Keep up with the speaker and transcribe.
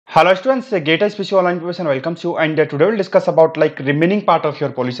Hello students, Gata Special Online Profession welcomes you, and today we'll discuss about like remaining part of your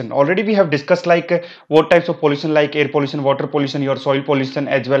pollution. Already we have discussed like what types of pollution, like air pollution, water pollution, your soil pollution,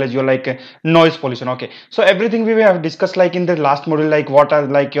 as well as your like noise pollution. Okay, so everything we have discussed like in the last module, like what are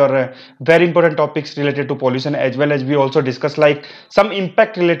like your very important topics related to pollution, as well as we also discussed like some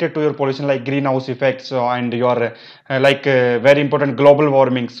impact related to your pollution, like greenhouse effects and your very important global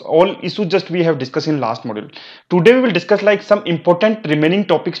warmings. All issues just we have discussed in last module. Today we will discuss like some important remaining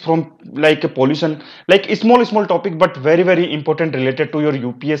topics from like pollution, like small topic but very important related to your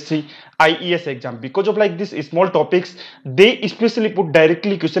UPSC IES exam. Because of like these small topics, they especially put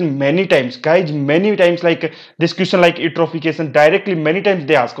directly question many times, guys, many times, like this question like eutrophication directly many times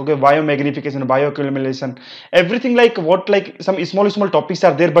they ask. Okay, biomagnification, bioaccumulation, everything, like what like some small topics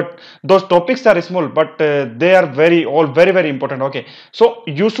are there, but those topics are small, but they are very important. Okay, so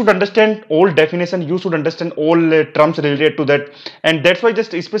you should understand all definition, you should understand all terms related to that, and that's why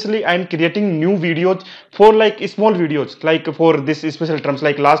just especially I'm creating new videos for like small videos, like for this special terms,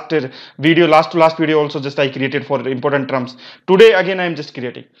 like last last to last video also just I created for important terms. Today again I'm just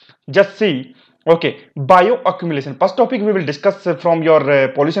creating, just see. Okay, bioaccumulation, first topic we will discuss from your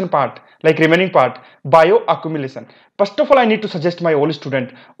pollution part, like remaining part, bioaccumulation. First of all, I need to suggest my old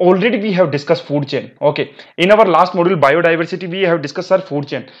student, already we have discussed food chain. Okay, in our last module biodiversity we have discussed our food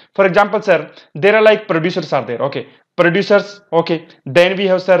chain. For example sir, there are like producers are there. Okay, producers. Okay, then we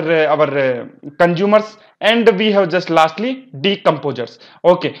have sir our consumers, and we have just lastly decomposers.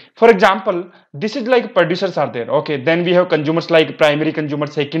 Okay, for example, this is like producers are there. Okay, then we have consumers like primary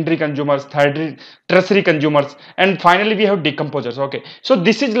consumers, secondary consumers, tertiary consumers, and finally we have decomposers. Okay, so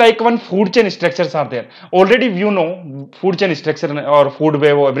this is like one food chain structures are there. Already you know food chain structure or food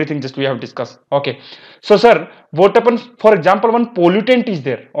web or everything just we have discussed. Okay, so sir, what happens, for example, one pollutant is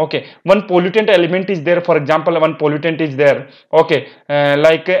there. Okay, one pollutant element is there. For example, one pollutant is there. Okay,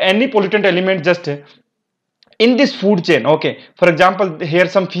 any pollutant element just in this food chain. Okay, for example, here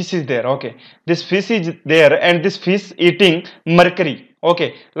some fish is there. Okay, this fish is there, and this fish eating mercury.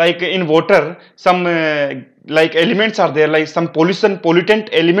 Okay, like in water some like elements are there, like some pollutant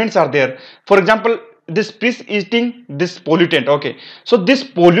elements are there. For example, this fish eating this pollutant. Okay, so this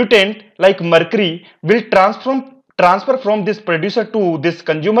pollutant like mercury will transfer from this producer to this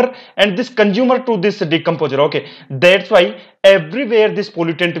consumer, and this consumer to this decomposer. Okay, that's why everywhere this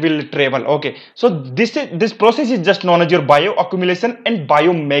pollutant will travel. Okay, so this process is just known as your bioaccumulation and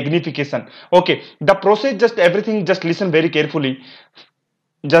biomagnification. Okay, the process, just everything, just listen very carefully.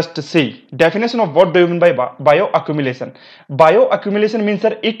 Just see definition of what do you mean by bioaccumulation. Bioaccumulation means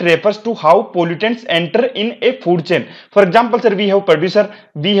sir, it refers to how pollutants enter in a food chain. For example sir, we have producer,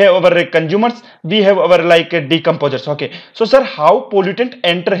 we have our consumers, we have our like decomposers. Okay, so sir, how pollutant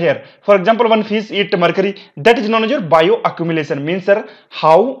enter here? For example, one fish eat mercury, that is known as your bioaccumulation. Means sir,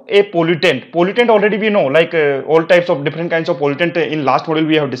 how a pollutant already we know, like all types of different kinds of pollutant in last module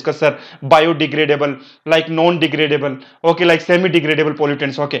we have discussed sir. Biodegradable, like non-degradable, okay, like semi-degradable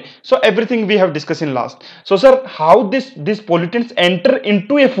pollutants. Okay, so everything we have discussed in last. So sir, how these pollutants enter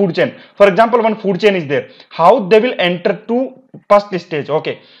into a food chain? For example, one food chain is there, how they will enter to first stage.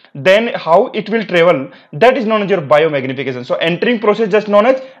 Okay, then how it will travel, that is known as your biomagnification. So entering process just known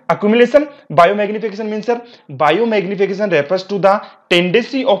as accumulation. Biomagnification means sir, biomagnification refers to the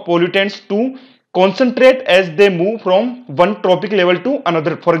tendency of pollutants to concentrate as they move from one trophic level to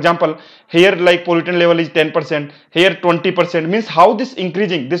another. For example, here like pollutant level is 10%, here 20%, means how this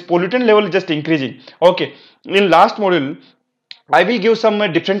increasing, this pollutant level is just increasing. Okay, in last module I will give some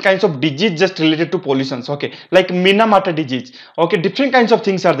different kinds of disease just related to pollutions. Okay, like Minamata disease. Okay, different kinds of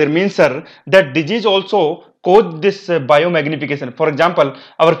things are there. Means sir, that disease also cause this biomagnification. For example,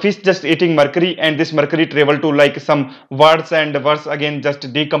 our fish just eating mercury, and this mercury travel to like some words, and words again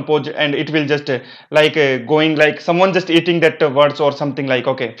just decompose, and it will just going like someone just eating that words or something like,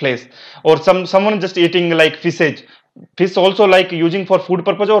 okay, flesh, or someone just eating like fish also like using for food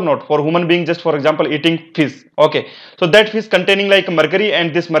purpose or not, for human being, just for example eating fish. Okay, so that fish containing like mercury,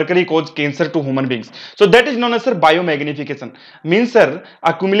 and this mercury cause cancer to human beings. So that is known as sir biomagnification. Means sir,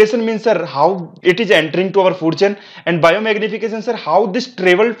 accumulation means sir, how it is entering to our food chain, and biomagnification sir, how this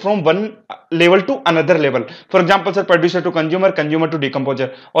travel from one level to another level. For example sir, producer to consumer, consumer to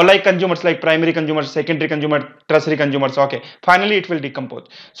decomposer, or like consumers like primary consumers, secondary consumer, tertiary consumers. Okay, finally it will decompose.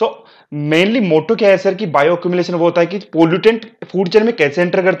 So mainly मोटो क्या है sir कि bio accumulation वो होता है कि pollutant food chain में कैसे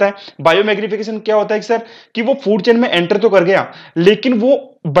enter करता है. बायोमैग्निफिकेशन क्या होता है सर कि वो फूड चेन में एंटर तो कर गया, लेकिन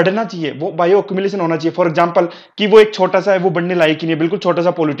वो बढ़ना चाहिए, वो बायो अक्यूमुलेशन होना चाहिए। फॉर एग्जांपल कि वो एक छोटा सा है, वो बढ़ने लायक ही नहीं है, बिल्कुल छोटा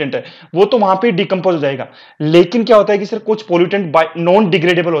सा पोल्यूटेंट है, वो तो वहां पे डिकम्पोज हो जाएगा। लेकिन क्या होता है कि सर कुछ पोल्यूटेंट नॉन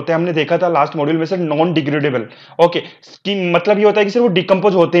डिग्रेडेबल होते हैं, हमने देखा था लास्ट मॉड्यूल में सर, नॉन डिग्रेडेबल। ओके, कि मतलब ये होता है कि सर वो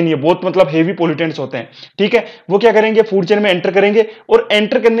डिकम्पोज होते ही नहीं है, बहुत मतलब हेवी पोल्यूटेंट्स होते हैं। ठीक है, वो क्या करेंगे, फूड चेन में एंटर करेंगे, और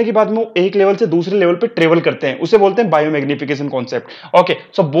एंटर करने के बाद में वो एक लेवल से दूसरे लेवल पे ट्रेवल करते हैं, उसे बोलते हैं biomagnification concept. Okay,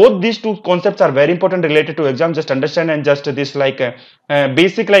 so both these two concepts are very important related to exam, just understand and just this like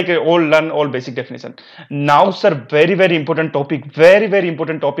basic, like all learn all basic definition. Now sir, very important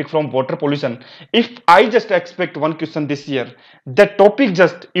topic from water pollution. If I just expect one question this year, the topic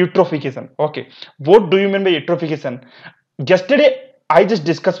just eutrophication. Okay, what do you mean by eutrophication? Yesterday I just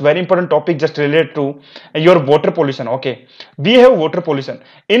discussed very important topic just related to your water pollution. Okay, we have water pollution.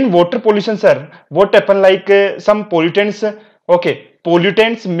 In water pollution sir, what happen, like some pollutants, okay,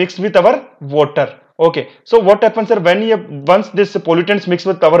 pollutants mix with our water. Okay, so what happens sir, when you once this pollutants mix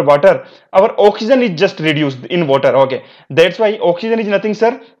with our water, our oxygen is just reduced in water. Okay, that's why oxygen is nothing sir,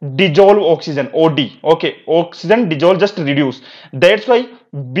 dissolve oxygen, OD. Okay, oxygen dissolve, just reduce. That's why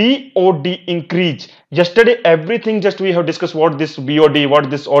BOD increase. Yesterday everything just we have discussed what this BOD, what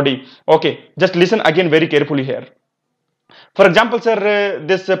this OD. Okay, just listen again very carefully here. For example sir,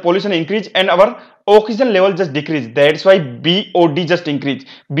 this pollution increase and our oxygen level just decrease, that's why BOD just increase.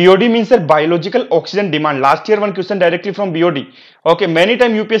 BOD means sir biological oxygen demand. Last year one question directly from BOD. Okay, many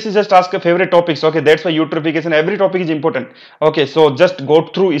time UPSC just ask favorite topics. Okay, that's why eutrophication, every topic is important. Okay, so just go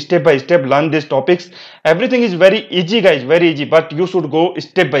through step by step, learn these topics. Everything is very easy guys, very easy, but you should go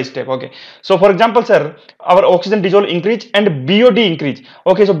step by step. Okay, so for example sir, our oxygen dissolve increase and BOD increase.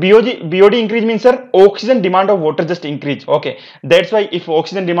 Okay, so BOD increase means sir oxygen demand of water just increase. Okay, that's why if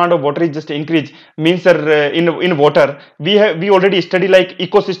oxygen demand of water is just increase, means sir in water we already study like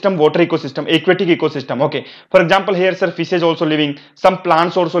ecosystem, water ecosystem, aquatic ecosystem. Okay, for example here sir, fishes also living, some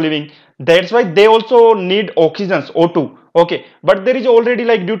plants also living, that's why they also need oxygens, O2. Okay, but there is already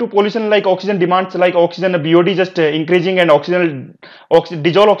like due to pollution, like oxygen demands, like oxygen BOD just increasing and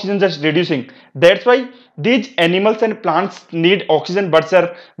dissolved oxygen just reducing. That's why these animals and plants need oxygen, but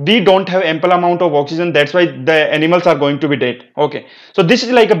sir we don't have ample amount of oxygen, that's why the animals are going to be dead. Okay, so this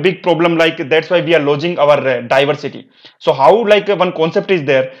is like a big problem, like that's why we are losing our diversity. So how, like one concept is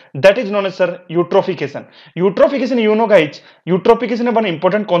there, that is known as sir eutrophication. Eutrophication, you know guys, eutrophication is one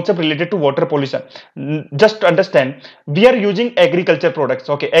important concept related to water pollution. Just understand, we are using agriculture products.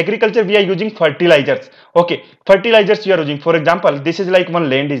 Okay, agriculture we are using fertilizers. Okay, fertilizers we are using, for example this is like one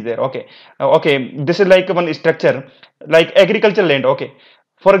land is there. Okay, okay, this is like one structure, like agriculture land. Okay,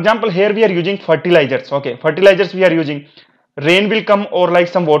 for example here we are using fertilizers. Okay, fertilizers we are using, rain will come or like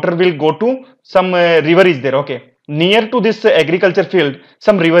some water will go to some river is there. Okay, near to this agriculture field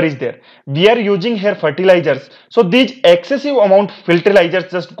some river is there, we are using here fertilizers. So these excessive amount fertilizers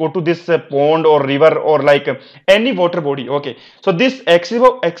just go to this pond or river or like any water body. Okay, so this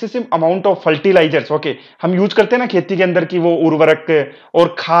excessive amount of fertilizers, okay, हम use करते हैं ना खेती के अंदर की वो उर्वरक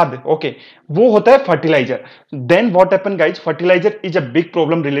और खाद. ओके, वो होता है fertiliser. Then what happen guys, fertilizer is a big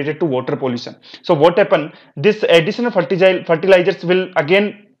problem related to water pollution. So what happen, this additional fertilizers will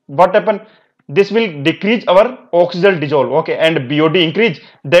again, what happen, this will decrease our oxygen dissolve. Okay, and BOD increase,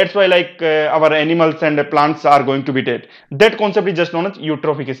 that's why like our animals and plants are going to be dead. That concept is just known as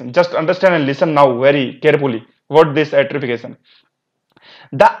eutrophication. Just understand and listen now very carefully what this eutrophication.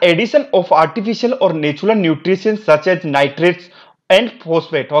 The addition of artificial or natural nutrients such as nitrates and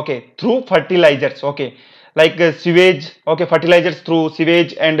phosphate, okay, through fertilizers. Okay, like sewage. Okay, fertilizers through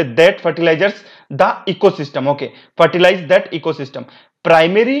sewage, and that fertilizers the ecosystem. Okay, fertilize that ecosystem.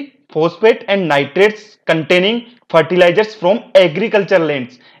 Primary phosphate and nitrates containing fertilizers from agriculture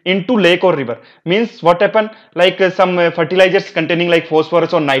lands into lake or river, means what happen, like some fertilizers containing like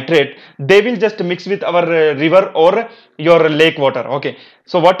phosphorus or nitrate, they will just mix with our river or your lake water. Okay,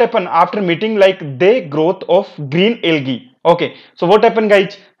 so what happen after meeting, like they growth of green algae. Okay, so what happen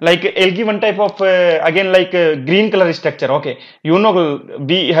guys, like algae one type of again like green color structure. Okay, you know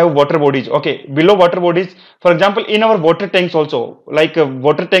we have water bodies. Okay, below water bodies, for example in our water tanks also, like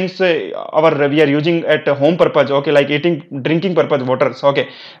water tanks our we are using at home purpose. Okay, like eating drinking purpose waters. Okay,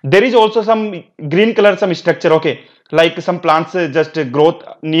 there is also some green color some structure. Okay, like some plants just growth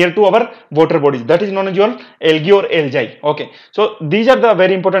near to our water bodies, that is known as your algae or algae. Okay, so these are the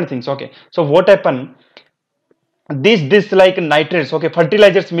very important things. Okay, so what happen, this like nitrates, okay,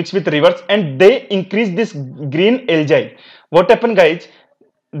 fertilizers mix with rivers and they increase this green algae. What happen guys,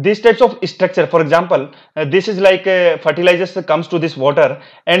 these types of structure, for example this is like fertilizers comes to this water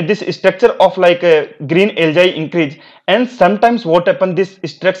and this structure of like green algae increase, and sometimes what happen, this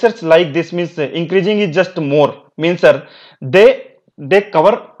structures like this means increasing is just more, means sir they they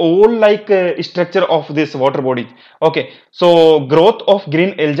cover all like structure of this water bodies. Okay, so growth of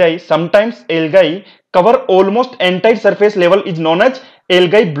green algae, sometimes algae cover almost entire surface level, is known as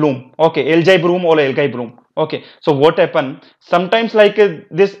algae bloom. Okay, algae bloom or algae bloom. Okay, so what happen, sometimes like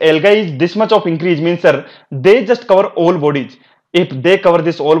this algae is this much of increase, means sir, they just cover all bodies. If they cover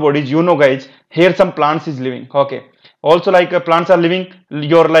this all bodies, you know guys, here some plants is living. Okay, also like plants are living,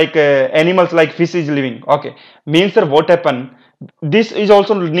 your like animals like fish is living. Okay, means sir, what happen, this is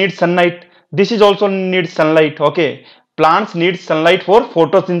also need sunlight, this is also need sunlight. Okay, plants need sunlight for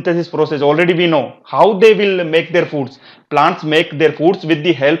photosynthesis process. Already we know how they will make their foods. Plants make their foods with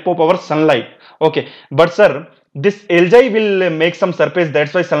the help of our sunlight. Okay, but sir, this algae will make some surface,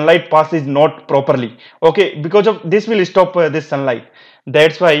 that's why sunlight passes not properly. Okay, because of this will stop this sunlight,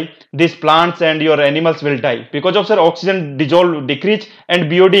 that's why these plants and your animals will die, because of sir oxygen dissolve decrease and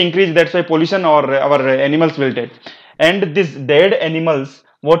BOD increase, that's why pollution or our animals will dead. And these dead animals,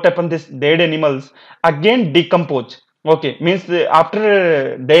 what happen, this dead animals again decompose. Okay, means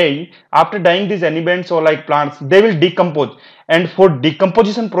after after dying, these animals or like plants, they will decompose, and for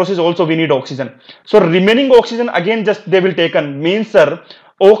decomposition process also we need oxygen. So remaining oxygen again just they will take on, means sir,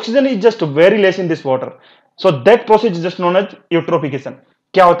 oxygen is just very less in this water. So that process is just known as eutrophication.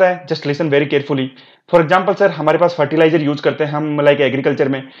 क्या होता है, just listen very carefully. For example sir, हमारे पास fertiliser use करते हैं हम like agriculture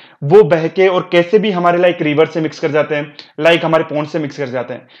में, वो बह के और कैसे भी हमारे लाइक रिवर से मिक्स कर जाते हैं, लाइक हमारे पॉन्ड से मिक्स कर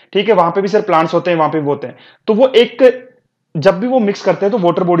जाते हैं. ठीक है, वहां पे भी सर प्लांट्स होते हैं, वहां पे भी होते हैं. तो वो एक, जब भी वो मिक्स करते हैं तो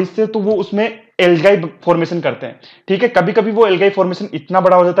वाटर बॉडीज से, तो वो उसमें एल्गाई फॉर्मेशन करते हैं. ठीक है, कभी कभी वो एल्गाई फॉर्मेशन इतना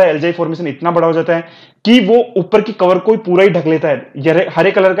बड़ा हो जाता है, एल्गाई फॉर्मेशन इतना बड़ा हो जाता है कि वो ऊपर की कवर को पूरा ही ढक लेता है.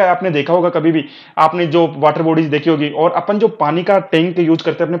 हरे कलर का आपने देखा होगा, कभी भी आपने जो वाटर बॉडीज देखी होगी. और अपन जो पानी का टैंक यूज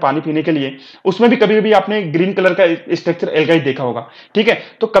करते हैं अपने पानी पीने के लिए, उसमें भी कभी कभी आपने ग्रीन कलर का स्ट्रक्चर एल्गाई देखा होगा. ठीक है,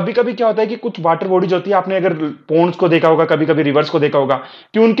 तो कभी कभी क्या होता है कि कुछ वाटर बॉडीज होती है, आपने अगर पॉन्ड्स को देखा होगा, कभी कभी रिवर्स को देखा होगा,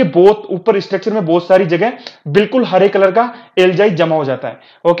 कि उनके बहुत ऊपर स्ट्रक्चर में बहुत सारी जगह बिल्कुल हरे कलर का एल्गाई जमा हो जाता है.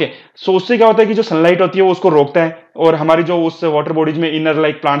 ओके, सो उससे क्या होता है कि जो सनलाइट होती है वो उसको रोकता है, और हमारी जो उस वाटर बॉडीज में इनर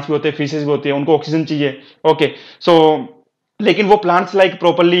लाइक प्लांट्स भी होते हैं, फिशेस भी होती है, उनको ऑक्सीजन चाहिए. ओके, सो लेकिन वो प्लांट्स लाइक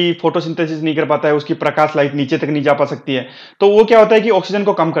प्रॉपर्ली फोटोसिंथेसिस नहीं कर पाता है, उसकी प्रकाश लाइट नीचे तक नहीं जा पा सकती है, तो वो क्या होता है कि ऑक्सीजन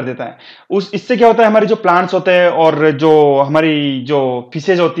को कम कर देता है. इससे क्या होता है, हमारे जो प्लांट्स होते हैं और जो हमारी जो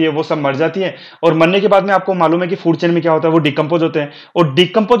फिशेज होती है वो सब मर जाती है. और मरने के बाद में आपको मालूम है कि फूड चेन में क्या होता है, वो डिकम्पोज होते हैं. और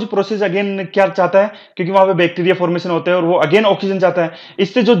डिकम्पोज प्रोसेस अगेन क्या चाहता है, क्योंकि वहां पे बैक्टीरिया फॉर्मेशन होता है और वो अगेन ऑक्सीजन चाहता है.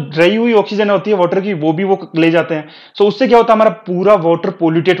 इससे जो ड्राई हुई ऑक्सीजन होती है वाटर की, वो भी वो ले जाते हैं. सो उससे क्या होता है, हमारा पूरा वाटर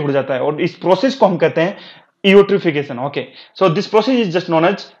पोल्यूटेड हो जाता है, और इस प्रोसेस को हम कहते हैं eutrophication. Okay, so this process is just known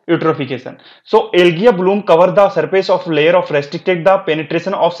as eutrophication. So algae bloom cover the surface of layer of restricted the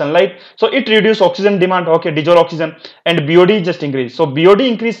penetration of sunlight, so it reduce oxygen demand. Okay, dissolve oxygen, and BOD just increase. So BOD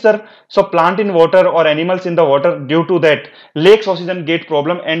increase sir, so plant in water or animals in the water, due to that lacks oxygen get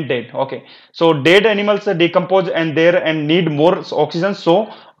problem and dead. Okay, so dead animals decompose and there and need more oxygen, so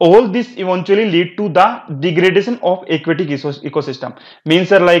all this eventually lead to the degradation of aquatic ecosystem. Means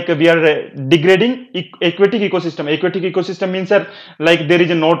sir, like we are degrading aquatic ecosystem. Aquatic ecosystem means sir, like there is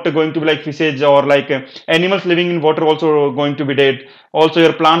not going to be like fishes or like animals living in water also going to be dead, also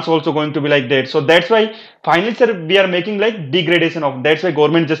your plants also going to be like dead. So that's why finally sir, we are making like degradation of, that's why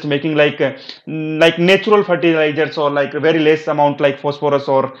government just making like natural fertilizers, or like very less amount like phosphorus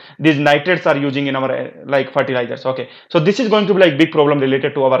or these nitrates are using in our like fertilizers. Okay, so this is going to be like big problem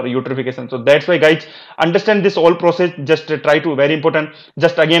related to our eutrophication. So that's why guys, understand this whole process, just try to, very important,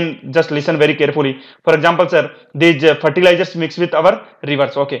 just again just listen very carefully. For example sir, these fertilizers mix with our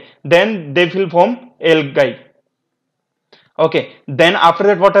rivers. Okay, then they will form algae. Okay, then after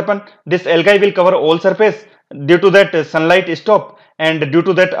that what happen, this algae will cover all surface, due to that sunlight stop, and due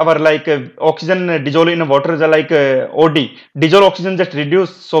to that our like oxygen dissolve in water is like OD, dissolve oxygen just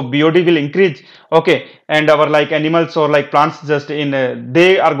reduce, so BOD will increase. Okay, and our like animals or like plants just in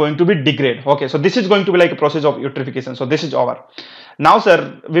they are going to be degrade. Okay, so this is going to be like a process of eutrophication. So this is over. Now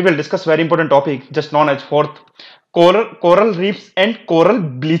sir, we will discuss very important topic just known as fourth, coral reefs and coral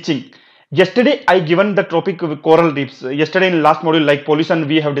bleaching. Yesterday I given the topic of coral reefs. Yesterday in last module like pollution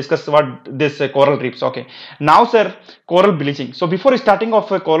we have discussed what this coral reefs. Okay, now sir, coral bleaching. So before starting of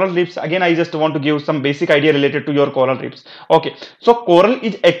coral reefs, again I just want to give some basic idea related to your coral reefs. Okay, so coral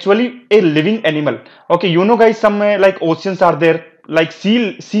is actually a living animal. Okay, you know guys, some like oceans are there, like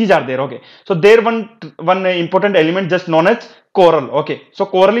seas are there. Okay, so there one important element just known as coral. Okay, so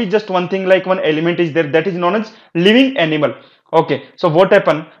coral is just one thing, like one element is there, that is known as living animal. Okay, so what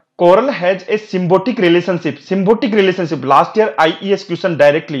happened, coral has a symbiotic relationship. Symbiotic relationship, last year IES question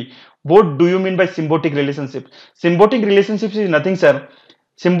directly, what do you mean by symbiotic relationship? Symbiotic relationships is nothing sir,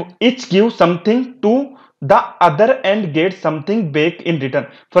 each gives something to the other end gets something back in return.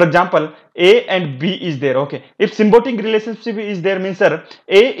 For example, A and B is there. Okay, if symbiotic relationship is there, means sir,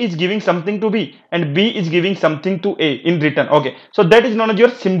 A is giving something to B and B is giving something to A in return. Okay, so that is known as your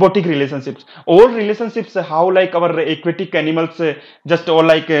symbiotic relationships. All relationships, how like our aquatic animals, just or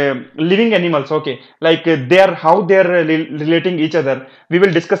like living animals. Okay, like they are how they are relating each other. We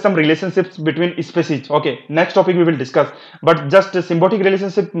will discuss some relationships between species. Okay, next topic we will discuss. But just a symbiotic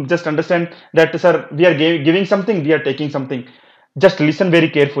relationship, just understand that sir, we are giving something, we are taking something. Just listen very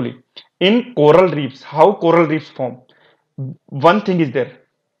carefully. In coral reefs, how coral reefs form? One thing is there.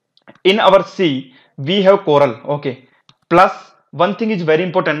 In our sea, we have coral. Okay. Plus, one thing is very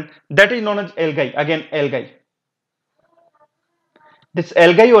important, that is known as algae. Again, algae. This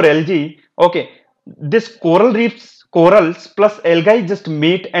algae or algae. Okay. This coral reefs, corals plus algae just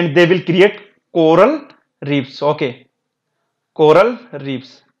meet and they will create coral reefs. Okay. Coral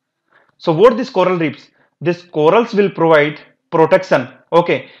reefs. So what these coral reefs? These corals will provide protection.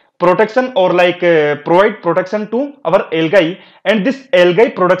 Okay, protection or like provide protection to our algae and this algae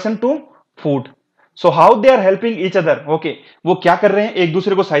production to food. So how they are helping each other? Okay, वो क्या कर रहे हैं? एक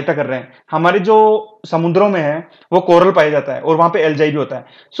दूसरे को सहायता कर रहे हैं. हमारे जो समुद्रों में है वो कोरल पाया जाता है और वहां पे एल्गाई भी होता है.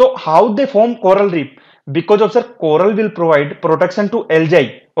 So how they form coral reef? Because of sir coral will provide protection to एल्जाई.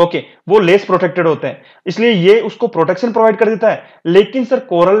 Okay, वो लेस प्रोटेक्टेड होते हैं इसलिए ये उसको प्रोटेक्शन प्रोवाइड कर देता है. लेकिन सर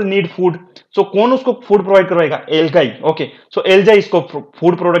कोरल नीड फूड. सो कौन उसको फूड प्रोवाइड करवाएगा? एल्गाई. ओके, सो एल्जाई इसको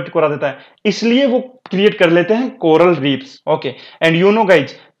फूड प्रोवाइड करा देता है इसलिए वो क्रिएट कर लेते हैं coral reefs. Okay, and you know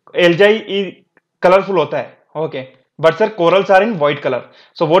guys एल्जाई colourful होता है. Okay, but sir corals are in white color.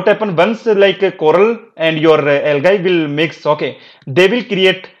 So what happen once like coral and your algae will mix? Okay, they will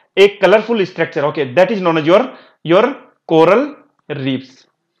create a colorful structure. Okay, that is known as your coral reefs.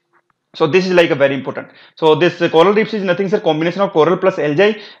 So this is like a very important. So this coral reefs is nothing sir, combination of coral plus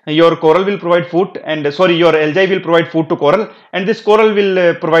algae. Your coral will provide food and sorry your algae will provide food to coral and this coral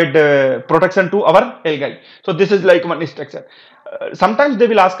will provide protection to our algae. So this is like one structure. Sometimes they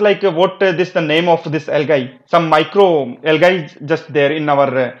will ask like what this the name of this algae. Some micro algae just there in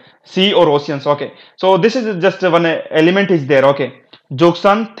our sea or oceans. Okay, so this is just one element is there. Okay,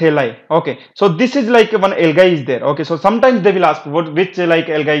 Joxanthellae. Okay, so this is like one algae is there. Okay, so sometimes they will ask what which like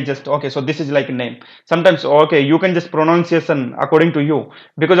algae just. Okay, so this is like a name. Sometimes okay, you can just pronunciation according to you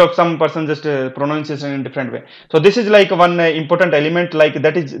because of some person just pronunciation in different way. So this is like one important element like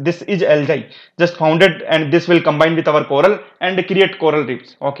that is this is algae just founded and this will combine with our coral and create coral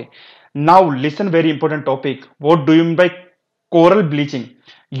reefs. Okay, now listen very important topic. What do you mean by coral bleaching?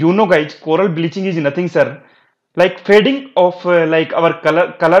 You know guys, coral bleaching is nothing sir, like fading of like our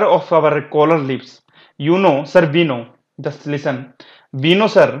color of our coral leaves. You know sir, we know, just listen, we know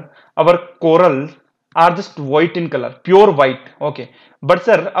sir, our coral are just white in color, pure white. Okay, but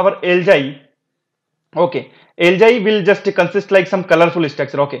sir our algae, okay, algae will just consist like some colorful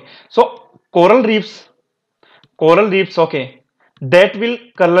structure. Okay, so coral reefs, okay, that will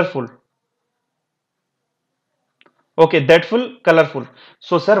colorful. Okay, that will colorful.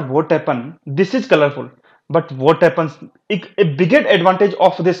 So sir, what happen? This is colorful, but what happens? A bigger advantage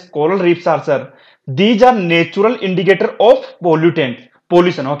of this coral reefs are sir, these are natural indicator of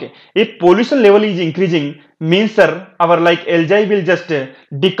pollution. Okay, if pollution level is increasing, means sir, our like algae will just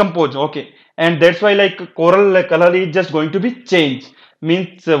decompose. Okay, and that's why like coral color is just going to be changed.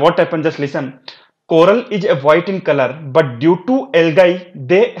 Means what happens? Just listen. Coral is a white in color but due to algae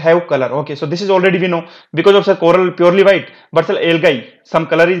they have color. Okay, so this is already we know because of the coral purely white but the algae some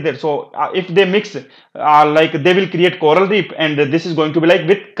color is there. So if they mix like they will create coral reef and this is going to be like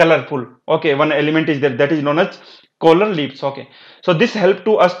with colorful. Okay, one element is there that is known as coral reefs. Okay, so this help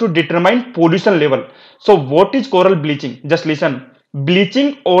to us to determine pollution level. So what is coral bleaching? Just listen.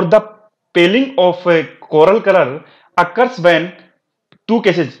 Bleaching or the paling of a coral color occurs when two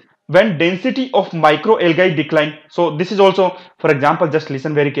cases, when density of microalgae decline. So this is also, for example, just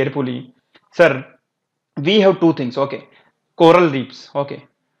listen very carefully sir, we have two things. Okay, coral reefs. Okay,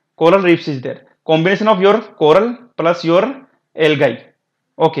 coral reefs is there, combination of your coral plus your algae.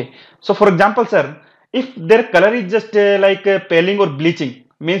 Okay, so for example sir, if their color is just like paling or bleaching,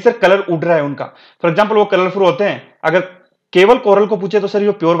 means sir color उड़ रहा है उनका. For example वो colourful होते हैं. अगर केवल coral को पूछे तो सर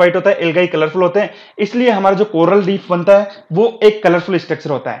ये प्योर व्हाइट होता है, एल्गाई कलरफुल होते हैं, इसलिए हमारा जो कोरल रीफ बनता है वो एक कलरफुल स्ट्रक्चर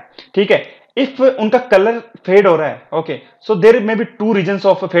होता है. ठीक है, इफ उनका कलर फेड हो रहा है. Okay, so there may be two reasons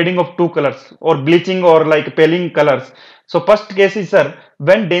of fading of two colours और ब्लीचिंग और like पेलिंग colours. So first case is sir,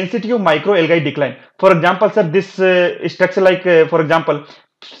 when density of microalgae decline. For example sir, this structure like for example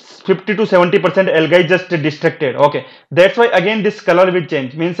 50 to 70% algae is just distracted. Okay, that's why again this color will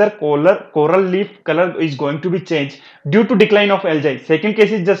change. Means sir, coral leaf color is going to be changed due to decline of algae. Second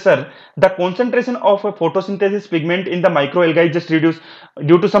case is just sir, the concentration of a photosynthesis pigment in the microalgae is just reduced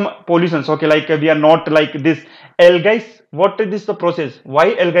due to some pollutions. Okay, like we are not like this algae. What is this the process?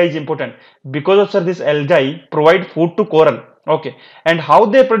 Why algae is important? Because of sir, this algae provide food to coral. Okay, and how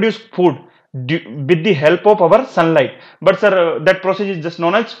they produce food? With the help of our sunlight. But sir, that process is just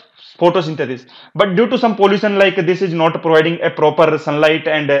known as photosynthesis. But due to some pollution, like this is not providing a proper sunlight,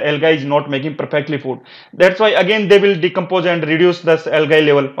 and algae is not making perfectly food. That's why again they will decompose and reduce this algae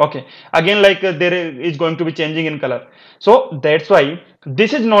level. Okay, again like there is going to be changing in color. So that's why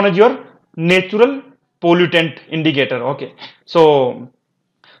this is known as your natural pollutant indicator. Okay, so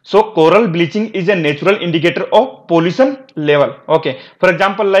coral bleaching is a natural indicator of pollution level. Okay. For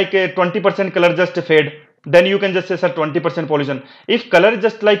example, like a 20% color just fade, then you can just say sir 20% pollution. If color is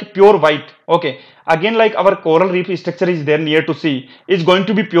just like pure white, okay. Again, like our coral reef structure is there near to sea, is going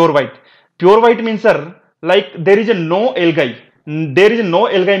to be pure white. Pure white means sir, like there is a no algae. There is no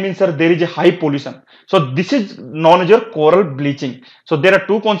algae means sir there is a high pollution. So this is known as your coral bleaching. So there are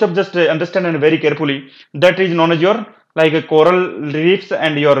two concepts, just understand and very carefully. That is known as your like a coral reefs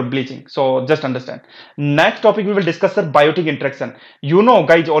and your bleaching. So just understand. Next topic we will discuss sir, biotic interaction. You know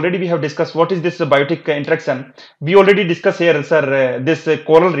guys, already we have discussed what is this biotic interaction. We already discussed here sir, this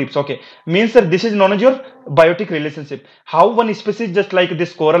coral reefs. Okay, means sir this is known as your biotic relationship. How one species just like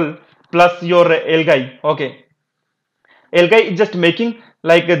this coral plus your algae. Okay, algae is just making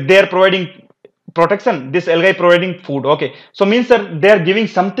like they are providing protection, this algae providing food. Okay, so means sir they are giving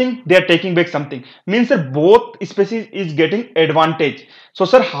something, they are taking back something. Means sir both species is getting advantage. So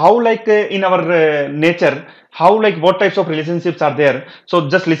sir, how like in our nature, how like what types of relationships are there? So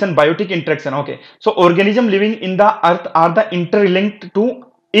just listen, biotic interaction. Okay, so organism living in the earth are the interlinked to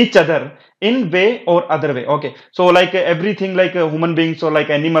each other in way or other way. Okay, so like everything like human beings or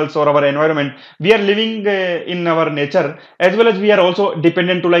like animals or our environment, we are living in our nature, as well as we are also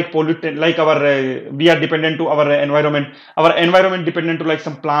dependent to like pollutant, like our we are dependent to our environment dependent to like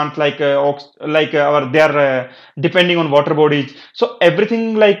some plants, like our they are depending on water bodies. So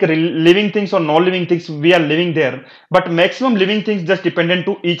everything like living things or non-living things, we are living there, but maximum living things just dependent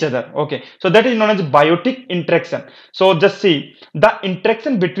to each other. Okay, so that is known as biotic interaction. So just see, the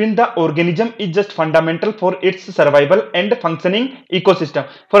interaction between the organism is just fundamental for its survival and functioning ecosystem.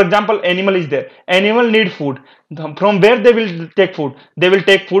 For example, animal is there, animal need food. From where they will take food? They will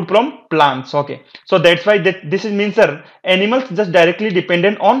take food from plants. Okay, so that's why this is means sir, animals just directly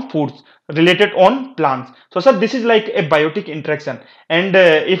dependent on foods related on plants. So sir, this is like a biotic interaction. And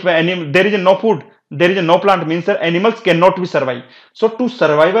if there is no food, there is no plant, means sir animals cannot be survive. So to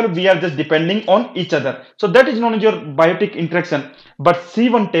survival we are just depending on each other. So that is known as your biotic interaction. But see,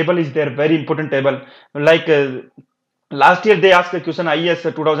 one table is there, very important table. Like last year they asked a question, IES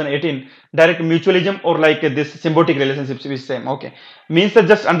 2018, direct mutualism or like this symbiotic relationships is same. Okay, means that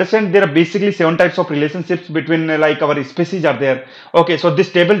just understand there are basically 7 types of relationships between like our species are there. Okay, so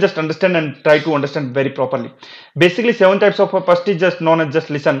this table just understand and try to understand very properly. Basically 7 types of first is just known as, just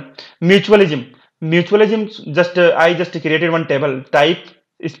listen, mutualism. Mutualism, just I just created one table. Type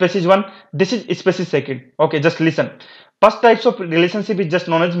species 1, this is species 2. Okay, just listen. First types of relationship is just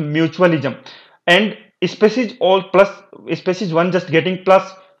known as mutualism, and species all plus species 1 just getting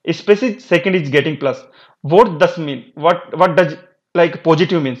plus, species 2 is getting plus. What does mean? What does like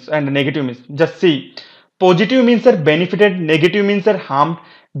positive means and negative means? Just see, positive means are benefited, negative means are harmed,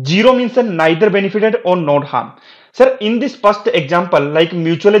 zero means are neither benefited or not harmed. Sir, in this first example, like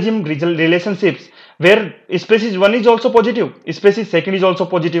mutualism relationships, where species 1 is also positive, species 2 is also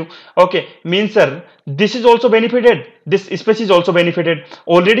positive. Okay, means sir this is also benefited, this species also benefited.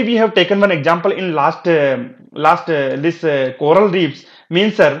 Already we have taken one example in last this coral reefs.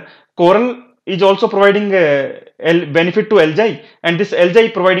 Means sir, coral is also providing benefit to algae, and this algae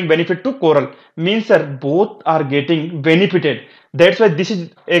providing benefit to coral. Means sir both are getting benefited. That's why this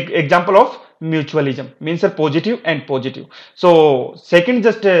is example of mutualism. Means sir positive and positive. So second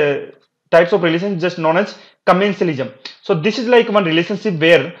just types of relations just known as commensalism. So this is like one relationship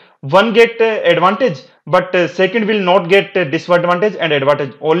where one get advantage, but second will not get disadvantage and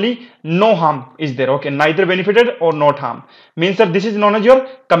advantage. Only no harm is there. Okay, neither benefited or not harm. Means that this is known as your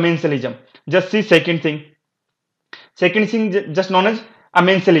commensalism. Just see second thing. Second thing just known as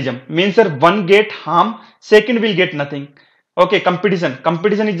amensalism. Means that one get harm, second will get nothing. Okay, competition.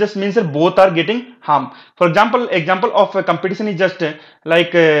 Competition is just means that both are getting harm. For example of competition is just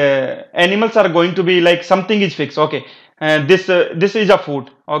like animals are going to be like something is fixed. Okay, this is a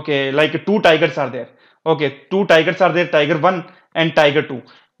food. Okay, like 2 tigers are there. Okay, 2 tigers are there, tiger 1 and tiger 2.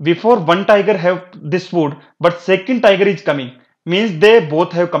 before one tiger have this food, but second tiger is coming, means they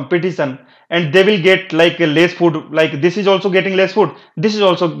both have competition, and they will get like less food. Like this is also getting less food, this is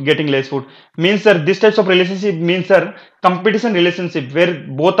also getting less food, means sir this types of relationship means sir competition relationship where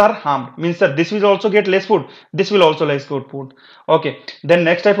both are harmed, means sir this will also get less food, this will also less food. Okay, then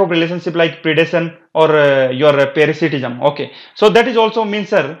next type of relationship like predation or your parasitism. Okay, so that is also means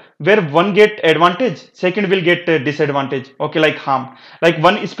sir where one get advantage, second will get disadvantage. Okay, like harm, like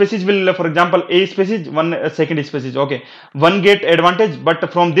one species will for example a species, one second species. Okay, one get advantage,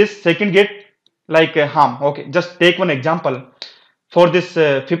 but from this second get like harm. Okay, just take one example for this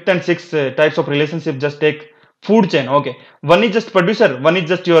fifth and sixth types of relationship. Just take food chain. Okay, one is just producer, one is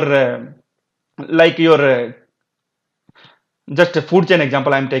just your like your just a food chain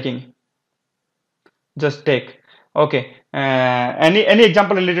example I am taking. Just take. Okay, any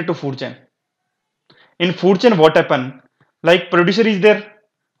example related to food chain. In food chain what happen, like producer is there,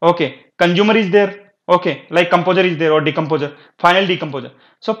 okay, consumer is there, okay, like composer is there or decomposer, final decomposer.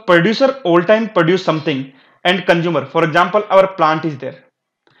 So producer all time produce something, and consumer, for example our plant is there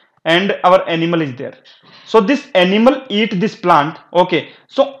and our animal is there. So this animal eat this plant. Okay,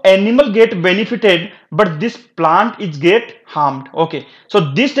 so animal get benefited, but this plant is get harmed. Okay,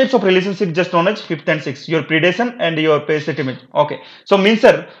 so these types of relationship just known as fifth and sixth, your predation and your parasitism. Okay, so means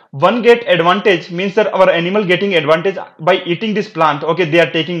sir one get advantage, means sir our animal getting advantage by eating this plant. Okay, they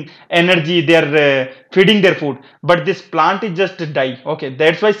are taking energy, they are feeding their food, but this plant is just die. Okay,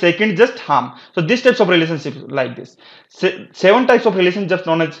 that's why second just harm. So these types of relationships like this. Seven types of relation just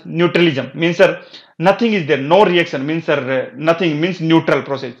known as neutralism, means sir nothing is there, no reaction, means sir nothing, means neutral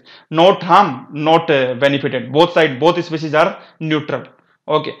process, not harm, not benefited, both side, both species are neutral.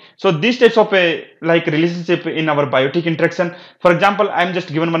 Okay, so these types of like relationship in our biotic interaction. For example, I'm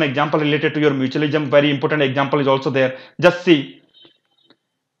just given one example related to your mutualism. Very important example is also there. Just see,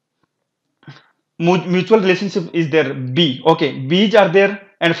 mutual relationship is there. Bee. Okay, bees are there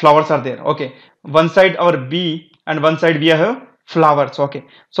and flowers are there. Okay, one side our bee and one side we have flowers. Okay,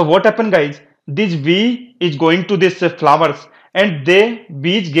 so what happened guys, this bee is going to this flowers, and they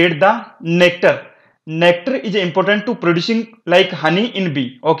bees get the nectar. Nectar is important to producing like honey in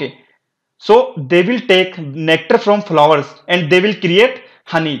bee. Okay, so they will take nectar from flowers and they will create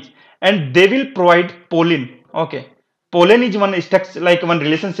honey, and they will provide pollen. Okay, pollen is one structure, like one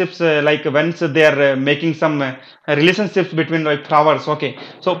relationships, like once they are making some relationships between like flowers. Okay,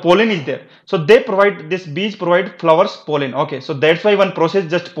 so pollen is there, so they provide, this bees provide flowers pollen. Okay, so that's why one process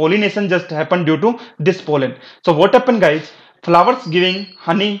just pollination just happened due to this pollen. So what happened guys, flowers giving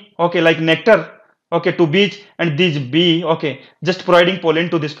honey, okay, like nectar, okay, to bees, and these bee, okay, just providing pollen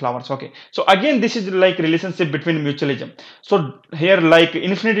to these flowers. Okay, so again this is like relationship between mutualism. So here like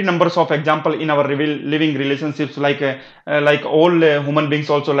infinity numbers of example in our living relationships, like all human beings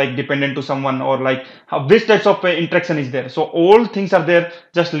also like dependent to someone, or like how which types of interaction is there. So all things are there,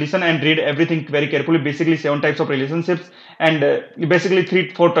 just listen and read everything very carefully. Basically seven types of relationships, and basically three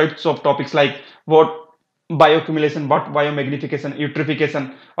four types of topics, like what bioaccumulation, what biomagnification,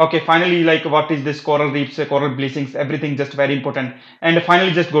 eutrophication. Okay, finally like what is this coral reefs, coral bleachings, everything just very important. And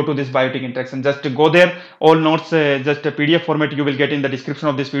finally just go to this biotic interaction, just go there, all notes just a PDF format you will get in the description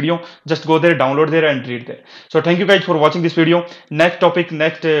of this video. Just go there, download there and read there. So thank you guys for watching this video. Next topic,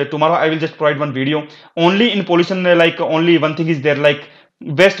 next tomorrow I will just provide one video only in pollution. Like only one thing is there, like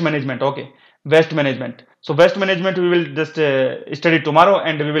waste management. Okay, waste management. So waste management we will just study tomorrow,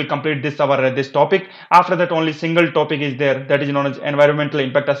 and we will complete this our this topic. After that only single topic is there, that is known as environmental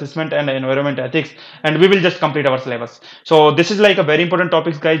impact assessment and environment ethics, and we will just complete our syllabus. So this is like a very important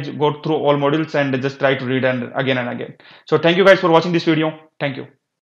topics guys. Go through all modules and just try to read and again and again. So thank you guys for watching this video. Thank you.